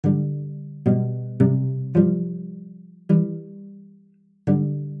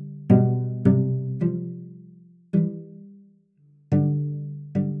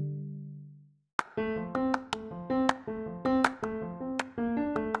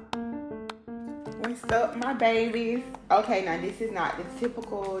What's up, my babies? Okay, now this is not the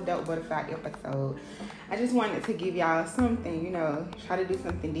typical Dope Butterfly episode. I just wanted to give y'all something, try to do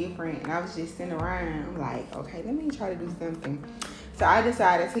something different. And I was just sitting around, I'm like, okay, let me try to do something. So I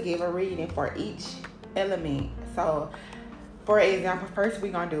decided to give a reading for each element. So, for example, first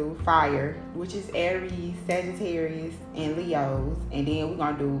we're going to do fire, which is Aries, Sagittarius, and Leos. And then we're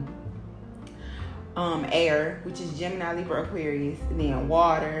going to do air, which is Gemini, Libra, Aquarius. And then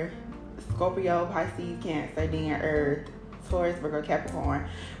water, Scorpio, Pisces, Cancer, then earth, Taurus, Virgo, Capricorn.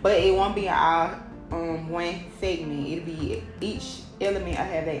 But it won't be all one segment. It'll be each element will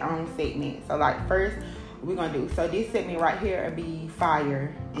have their own segment. So like first we're gonna do, so this segment right here will be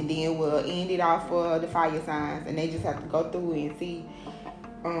fire, and then we'll end it off for the fire signs, and they just have to go through and see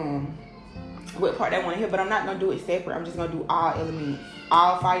what part they want to hear. But I'm not gonna do it separate. I'm just gonna do all elements,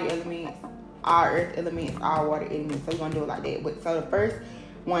 all fire elements, all earth elements, all water elements. So we're gonna do it like that. But so the first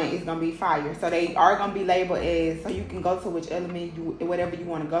one is gonna be fire. So they are gonna be labeled as, so you can go to which element whatever you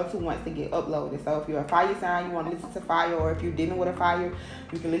want to go to once they get uploaded. So if you're a fire sign, you want to listen to fire, or if you're dealing with a fire,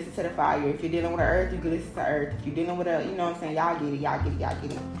 you can listen to the fire. If you're dealing with earth, you can listen to earth. If you're dealing with a, y'all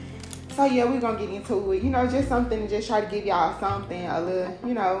get it. So yeah, we're gonna get into it. Just something to just try to give y'all something a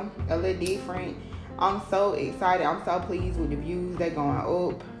little different. I'm so excited. I'm so pleased with the views. They're going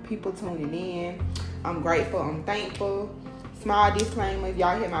up. People tuning in. I'm grateful. I'm thankful. Small disclaimer, if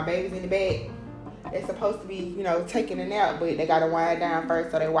y'all hear my babies in the back, they're supposed to be, taking a nap, but they gotta wind down first,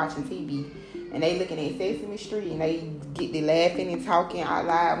 so they're watching TV. And they looking at Sesame Street, and they get to laughing and talking out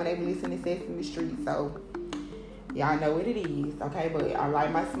loud when they be listening to Sesame Street. So, y'all know what it is, okay? But I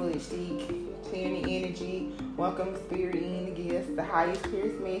like my smudge stick, clearing the energy, welcome spirit in to give us the highest,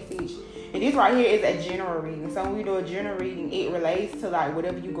 clearest message. And this right here is a general reading. So when we do a general reading, it relates to like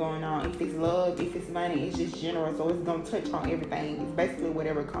whatever you going on. If it's love, if it's money, it's just general. So it's gonna touch on everything. It's basically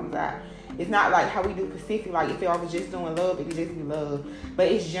whatever comes out. It's not like how we do Pacific. Like if I was just doing love, it could just be love.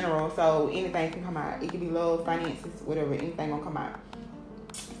 But it's general, so anything can come out. It could be love, finances, whatever. Anything gonna come out.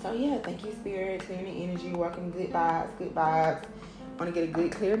 So yeah, thank you, spirit, clearing the energy, welcome good vibes. Want to get a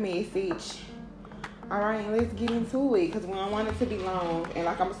good, clear message. All right, let's get into it, because we don't want it to be long. And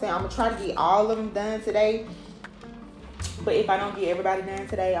like I'm saying, I'm going to try to get all of them done today. But if I don't get everybody done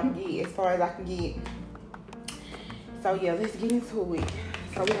today, I'm going to get as far as I can get. So yeah, let's get into it.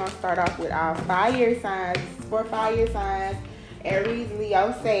 So we're going to start off with our fire signs. For fire signs, Aries,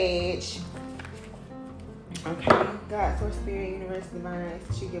 Leo, Sag. Okay, God, Source, Spirit, Universe, Divine,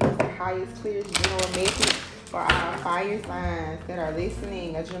 that you give us the highest, clearest, general message for our fire signs that are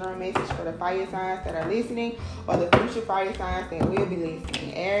listening. A general message for the fire signs that are listening, or the future fire signs that will be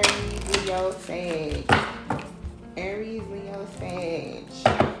listening. Aries, Leo, Sag. Aries, Leo, Sag.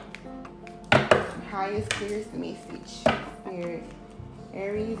 Highest, clearest message. Spirit.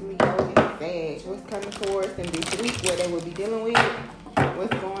 Aries, Leo, and Sag. What's coming towards them this week? What they will be dealing with?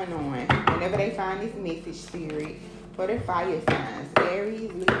 What's going on? Whenever they find this message, spirit, for their fire signs.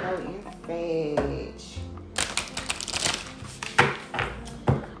 Aries, Leo, and Sag.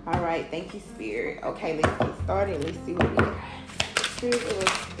 Alright, thank you, spirit. Okay, let's get started. Let's see what we got. Spirit, it was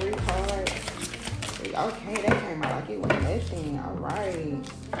 3 cards. Okay, that came out like it was nothing.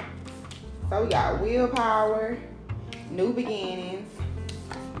 Alright. So we got willpower, new beginnings,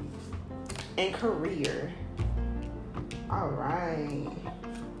 and career. Alright.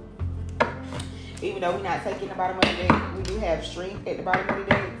 Even though we're not taking the bottom of the deck, we do have strength at the bottom of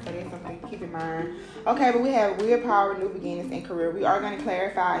the deck, so that's something to keep in mind. Okay, but we have willpower, new beginnings, and career. We are going to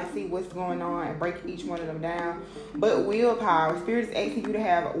clarify and see what's going on and break each one of them down. But willpower, Spirit is asking you to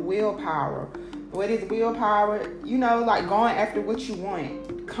have willpower. What is willpower? Like going after what you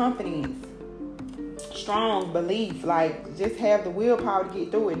want. Confidence. Strong belief, like just have the willpower to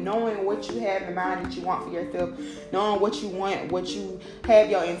get through it, knowing what you have in mind that you want for yourself, knowing what you want, what you have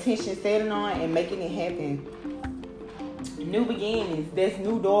your intention setting on, and making it happen. New beginnings, there's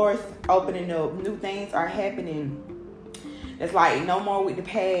new doors opening up, new things are happening. It's like no more with the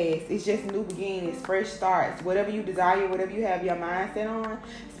past. It's just new beginnings, fresh starts. Whatever you desire, whatever you have your mindset on,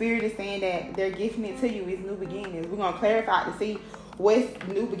 Spirit is saying that they're gifting it to you. It's new beginnings. We're going to clarify to see what's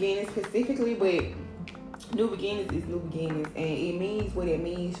new beginnings specifically, but new beginnings is new beginnings, and it means what it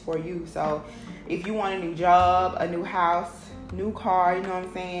means for you. So if you want a new job, a new house, new car, you know what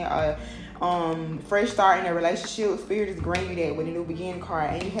I'm saying, fresh start in a relationship, Spirit is granting you that with a new beginning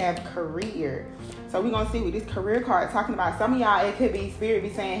card. And you have career. So we're going to see what this career card is talking about. Some of y'all, it could be Spirit be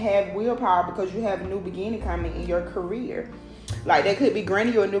saying have willpower because you have a new beginning coming in your career. Like that could be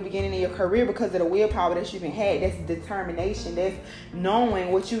granting you a new beginning in your career because of the willpower that you've been had. That's determination. That's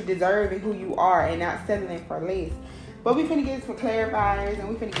knowing what you deserve and who you are and not settling for less. But we finna get some clarifiers and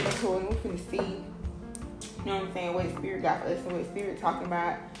we finna get into it and we finna see You know what I'm saying? What Spirit got for us and what Spirit talking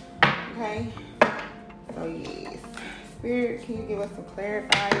about. Okay? So, yes. Spirit, can you give us some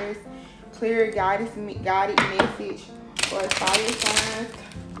clarifiers? Clear guided message for fire signs.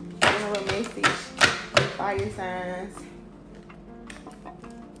 General message for fire signs.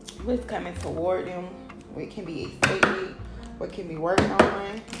 What's coming toward them? What can be expected? What can be worked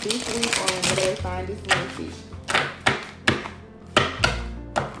on this week or whenever they find this message?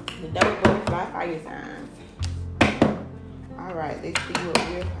 The double butterfly fire signs. Alright, let's see what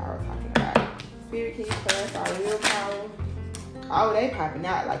willpower is talking about. Spirit, can you clarify willpower? Oh, they popping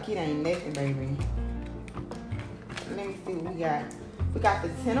out like it ain't nothing, baby. Let me see what we got. We got the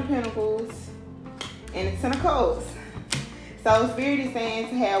Ten of Pentacles and the Ten of Cups. So Spirit is saying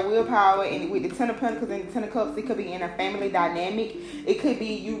to have willpower, and with the Ten of Pentacles and the Ten of Cups, it could be in a family dynamic. It could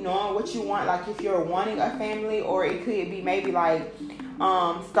be you knowing what you want, like if you're wanting a family, or it could be maybe like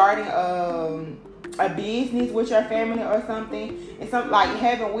starting a business with your family or something. And something like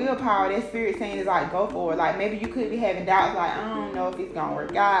having willpower, that Spirit saying is like go for it. Like maybe you could be having doubts, like I don't know if it's gonna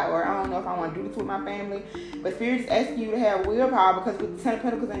work out, or I don't know if I want to do this with my family. But Spirit is asking you to have willpower, because with the Ten of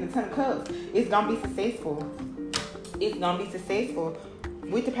Pentacles and the Ten of Cups, it's gonna be successful. It's gonna be successful.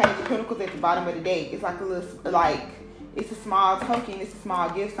 With the Page of Pentacles at the bottom of the deck, it's like a little, like it's a small token, it's a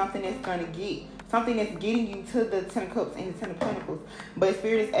small gift, something that's getting you to the Ten of Cups and the Ten of Pentacles. But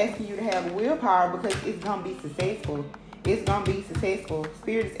Spirit is asking you to have willpower, because it's gonna be successful. It's gonna be successful.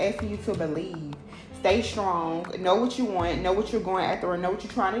 Spirit is asking you to believe. Stay strong. Know what you want. Know what you're going after, or know what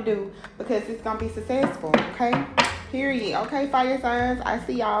you're trying to do, because it's gonna be successful. Okay? Period. Okay, fire signs. I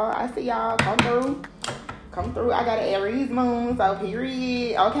see y'all. Come through. I got an Aries moon, so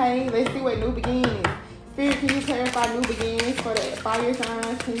period. Okay, let's see what new beginnings. Spirit, can you clarify new beginnings for the fire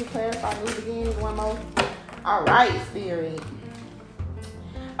signs? Can you clarify new beginnings one more? All right, Spirit.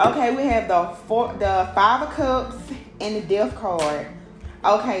 Okay, we have the Five of Cups and the Death card.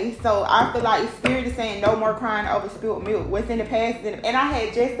 Okay, so I feel like Spirit is saying no more crying over spilled milk. What's in the past, and I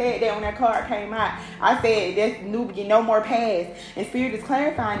had just said that when that card came out. I said that's new beginning, no more past. And Spirit is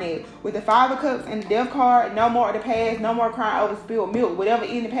clarifying it with the Five of Cups and the Death card. No more of the past, no more crying over spilled milk. Whatever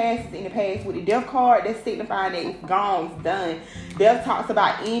in the past is in the past. With the Death card, that's signifying that it's gone, it's done. Death talks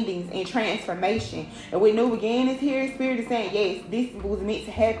about endings and transformation. And with new beginnings here, Spirit is saying yes, this was meant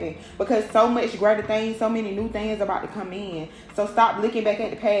to happen, because so much greater things, so many new things about to come in. So stop looking back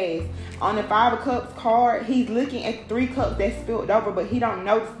at the past. On the Five of Cups card, he's looking at the 3 cups that spilled over, but he don't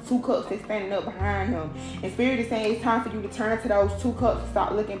notice the 2 cups that's standing up behind him. And Spirit is saying it's time for you to turn to those 2 cups and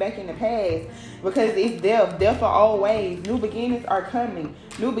stop looking back in the past, because it's death for always. New beginnings are coming.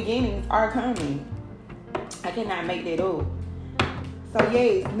 I cannot make that up. So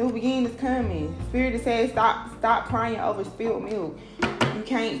yes, new beginnings coming. Spirit is saying stop crying over spilled milk. You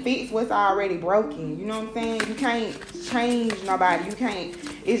can't fix what's already broken. You know what I'm saying? You can't change nobody. You can't.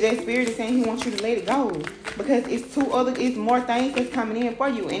 It's just Spirit is saying he wants you to let it go, because it's more things that's coming in for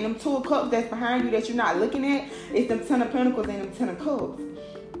you. And them 2 of Cups that's behind you that you're not looking at, it's them Ten of Pentacles and them Ten of Cups.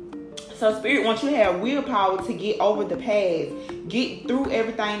 So Spirit wants you to have willpower to get over the past. Get through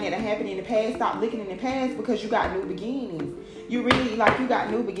everything that happened in the past. Stop looking in the past, because you got new beginnings. You got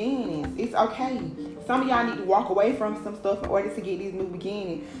new beginnings. It's okay. Some of y'all need to walk away from some stuff in order to get these new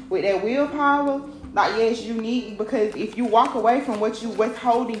beginnings. With that willpower, like yes, you need, because if you walk away from what's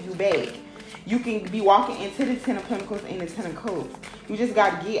holding you back, you can be walking into the Ten of Pentacles and the Ten of Cups. You just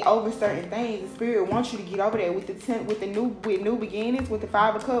got to get over certain things. The Spirit wants you to get over that with new beginnings, with the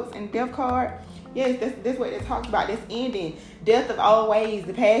Five of Cups and Death card. Yes, that's what it talks about. That's ending. Death of all ways.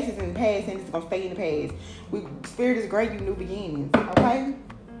 The past is in the past, and it's going to stay in the past. Spirit is great, you new beginnings. Okay?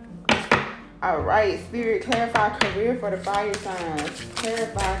 All right. Spirit, clarify career for the fire signs.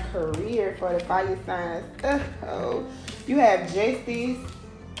 Clarify career for the fire signs. Oh. You have Justice,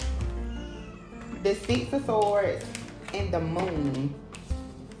 the Six of Swords, and the Moon.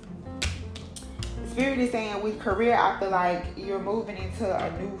 Spirit is saying with career, I feel like you're moving into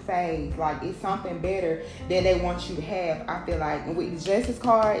a new phase. Like it's something better that they want you to have. I feel like, and with the Justice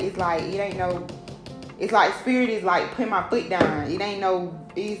card, it's like it ain't no. It's like Spirit is like putting my foot down. It ain't no.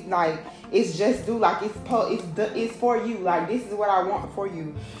 It's like it's just do like it's for you. Like this is what I want for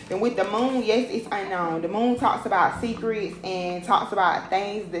you. And with the Moon, yes, it's unknown. The Moon talks about secrets and talks about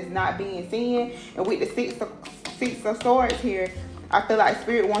things that's not being seen. And with the Six of Swords here, I feel like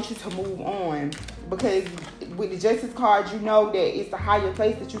Spirit wants you to move on. Because with the Justice card, you know that it's a higher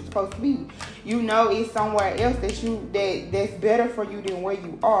place that you're supposed to be. You know it's somewhere else that's better for you than where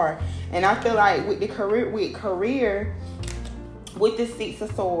you are. And I feel like with career, with the Six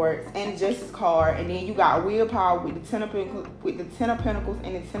of Swords and the Justice card, and then you got willpower with the Ten of Pentacles,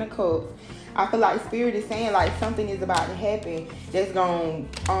 and the Ten of Cups. I feel like Spirit is saying like something is about to happen that's gonna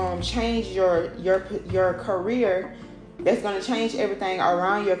change your career. That's gonna change everything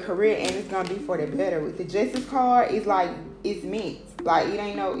around your career, and it's gonna be for the better. With the Justice card, it's like it's meant. Like it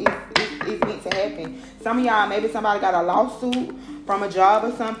ain't no, it's meant to happen. Some of y'all, maybe somebody got a lawsuit from a job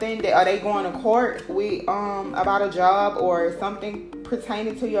or something. Are they going to court with about a job or something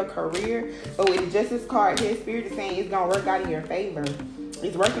pertaining to your career? But with the Justice card here, Spirit is saying it's gonna work out in your favor.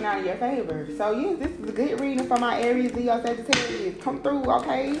 It's working out in your favor. So yes, this is a good reading for my Aries, Leo, Sagittarius. Come through,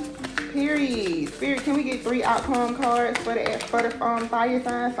 okay? Period. Spirit, can we get 3 outcome cards for the fire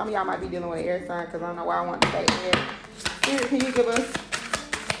sign? Some of y'all might be dealing with an air sign because I don't know why I want to say air. Spirit, can you give us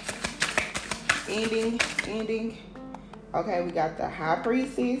ending? Okay, we got the High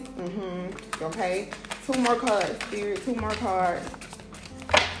Priestess. Okay, 2 more cards, Spirit. 2 more cards.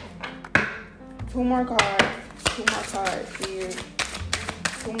 2 more cards. 2 more cards, Spirit.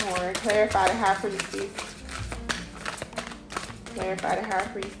 2 more. Clarify the High Priestess. Clarify the High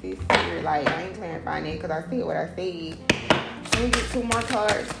Priestess. Spirit, like, I ain't clarifying it because I said what I said. Can we get 2 more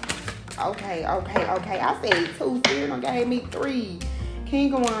cards? Okay. I said 2. Spirit done gave me 3.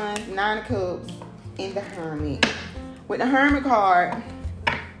 King of Wands, 9 of Cups, and the Hermit. With the Hermit card,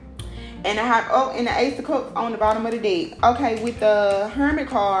 and and the Ace of Cups on the bottom of the deck. Okay, with the Hermit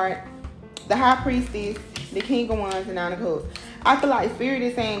card, the High Priestess, the King of Wands, and 9 of Cups. I feel like Spirit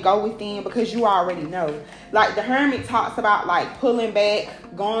is saying go within because you already know. Like the Hermit talks about like pulling back,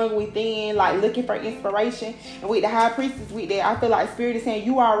 going within, like looking for inspiration. And with the High Priestess with that, I feel like Spirit is saying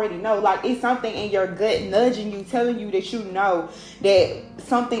you already know. Like it's something in your gut nudging you, telling you that you know that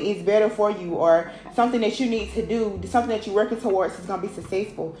something is better for you or something that you need to do, something that you're working towards is going to be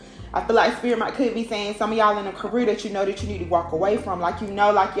successful. I feel like Spirit could be saying some of y'all in a career that you know that you need to walk away from. Like, you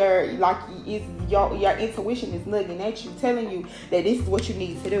know, like your intuition is looking at you, telling you that this is what you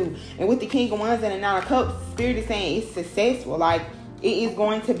need to do. And with the King of Wands and the 9 of Cups, Spirit is saying it's successful. Like, it is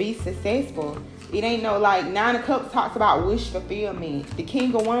going to be successful. It ain't no, like, 9 of Cups talks about wish fulfillment. The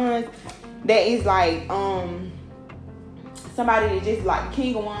King of Wands, that is like, somebody that just like the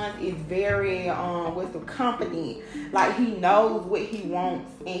King of Wands is very with the confident. Like he knows what he wants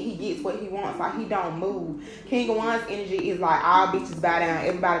and he gets what he wants. Like he don't move. King of Wands energy is like all bitches bow down,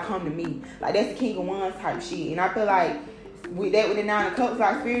 everybody come to me. Like that's the King of Wands type shit. And I feel like with the 9 of Cups,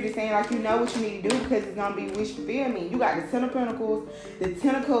 like Spirit is saying like you know what you need to do because it's gonna be wish fulfillment. You got the 10 of Pentacles, the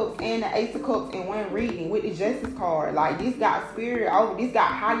 10 of Cups, and the Ace of Cups in one reading with the Justice card. Like this got Spirit over, this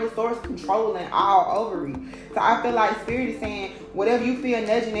got higher source controlling all over it. So I feel like Spirit is saying whatever you feel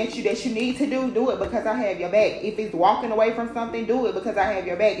nudging at you that you need to do it because I have your back. If it's walking away from something, do it because I have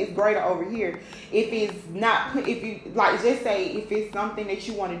your back. It's greater over here. If it's not, if you like just say if it's something that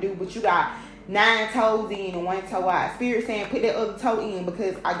you want to do but you got 9 toes in and 1 toe out. Spirit saying put that other toe in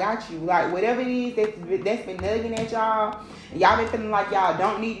because I got you. Like whatever it is that's been nudging at y'all, y'all been feeling like y'all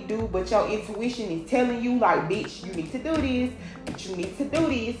don't need to do, but your intuition is telling you like, bitch, you need to do this, but you need to do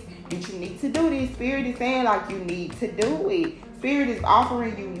this, but you need to do this. Spirit is saying like you need to do it. Spirit is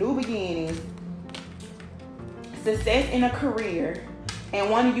offering you new beginnings, success in a career, and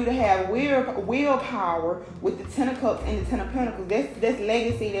wanting you to have willpower with the 10 of Cups and the 10 of Pentacles. That's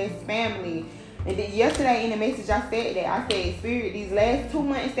legacy, that's family. And then yesterday in the message I said that. I said, Spirit, these last 2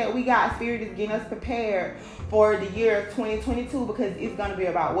 months that we got, Spirit is getting us prepared for the year of 2022 because it's going to be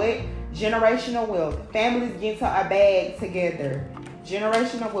about what? Generational wealth. Families get into a bag together.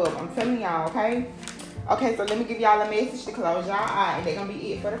 Generational wealth. I'm telling y'all, okay? Okay, so let me give y'all a message to close y'all eye. And they're going to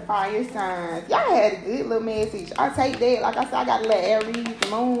be it for the fire signs. Y'all had a good little message. I take that. Like I said, I got a little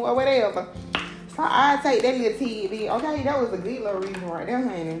Aries, moon, or whatever. So I take that little tidbit. Okay, that was a good little reason right there,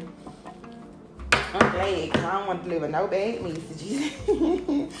 honey. I'm glad because I don't want to deliver no bad messages.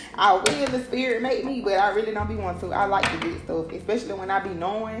 I will, the Spirit make me, but I really don't be wanting to. I like the good stuff, especially when I be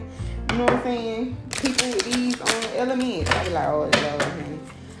knowing, you know what I'm saying, people with these elements. I be like, oh, Lord, honey.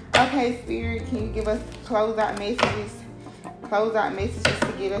 Okay, Spirit, can you give us closeout messages? Closeout messages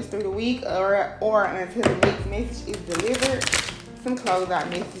to get us through the week or until the next message is delivered. Some closeout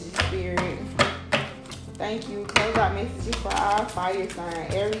messages, Spirit. Thank you. Closeout messages for our fire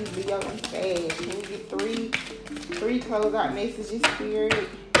sign, Aries, Leo, and Sag. Can we get three closeout messages, Spirit?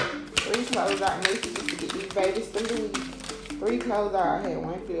 3 closeout messages to get these babies through the week. 3 closeout. I had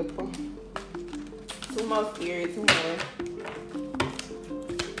 1 flipper. 2 more, Spirit. 2 more.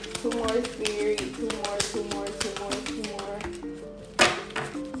 2 more, Spirit. 2 more. 2 more. 2 more. 2 more.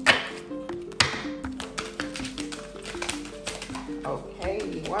 Okay,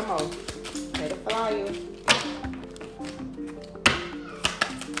 1 more. Let it fly you.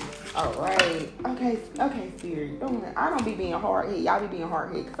 All right. Okay, Spirit. I don't be being hard hit. Y'all be being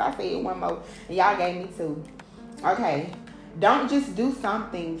hard hit because I said one more and y'all gave me two. Okay. Don't just do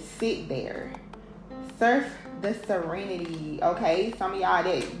something. Sit there. Surf the serenity. Okay. Some of y'all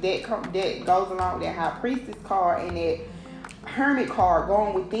that goes along with that high priestess card and that hermit card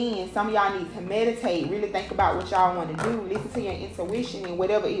going within. Some of y'all need to meditate. Really think about what y'all want to do. Listen to your intuition and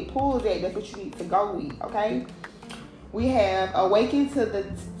whatever it pulls at. That's what you need to go with. Okay. We have awaken to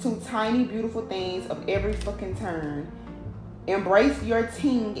tiny beautiful things of every fucking turn. Embrace your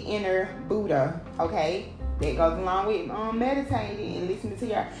ting inner Buddha. Okay, that goes along with meditating and listening to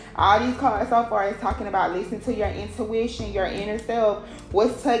your. All these cards so far is talking about listening to your intuition, your inner self.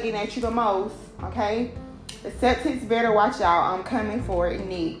 What's tugging at you the most? Okay, acceptance. Better watch out. I'm coming for it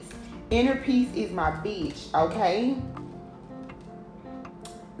next. Inner peace is my bitch. Okay.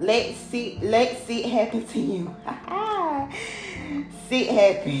 Let's it happen to you. Sit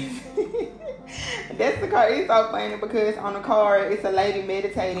happens. That's the card. It's so funny because on the card it's a lady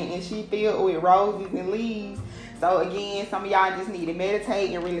meditating and she filled with roses and leaves. So again, some of y'all just need to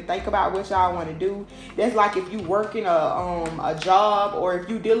meditate and really think about what y'all want to do. That's like if you working a job, or if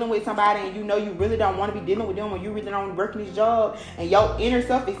you dealing with somebody and you know you really don't want to be dealing with them, or you really don't work in this job, and your inner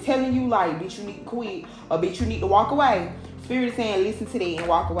self is telling you like, bitch, you need to quit, or bitch, you need to walk away. Spirit is saying listen to that and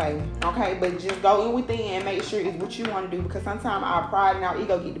walk away. Okay, but just go in within and make sure it's what you want to do, because sometimes our pride and our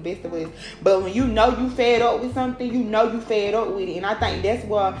ego get the best of us. But when you know you fed up with something, you know you fed up with it. And I think that's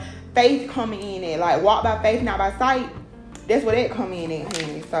where faith coming in at. Like walk by faith, not by sight. That's where that come in at,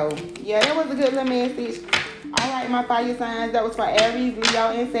 honey. So yeah, that was a good little message. All right, my fire signs. That was for Aries, Leo,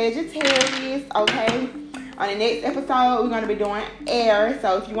 and Sagittarius. Okay. On the next episode, we're going to be doing air.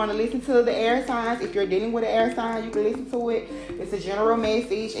 So if you want to listen to the air signs, if you're dealing with an air sign, you can listen to it. It's a general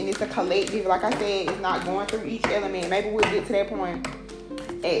message and it's a collective. Like I said, it's not going through each element. Maybe we'll get to that point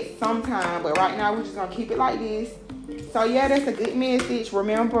at some time. But right now, we're just going to keep it like this. So yeah, that's a good message.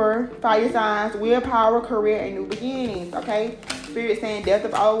 Remember, fire signs, willpower, career, and new beginnings. Okay? Spirit saying death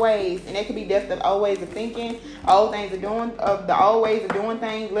of old ways, and that could be death of old ways of thinking, old ways of doing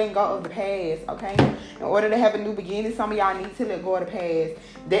things, letting go of the past. Okay, in order to have a new beginning, some of y'all need to let go of the past.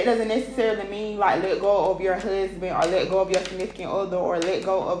 That doesn't necessarily mean like let go of your husband, or let go of your significant other, or let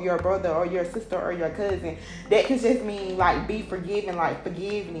go of your brother or your sister or your cousin. That could just mean like be forgiven, like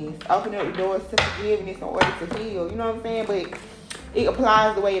forgiveness. Open up the doors to forgiveness in order to heal. You know what I'm saying? But it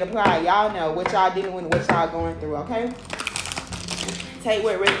applies the way it applies. Y'all know what y'all dealing with, what y'all going through. Okay. Take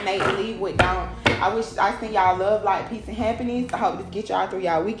what resonates and leave what don't. I send y'all love, light, peace, and happiness. I hope this get y'all through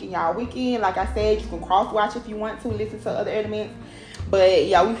y'all weekend. Like I said, you can cross watch if you want to, listen to other elements. But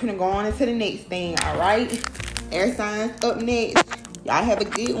yeah, we finna go on into the next thing. All right, air signs up next. Y'all have a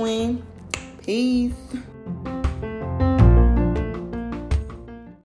good one. Peace.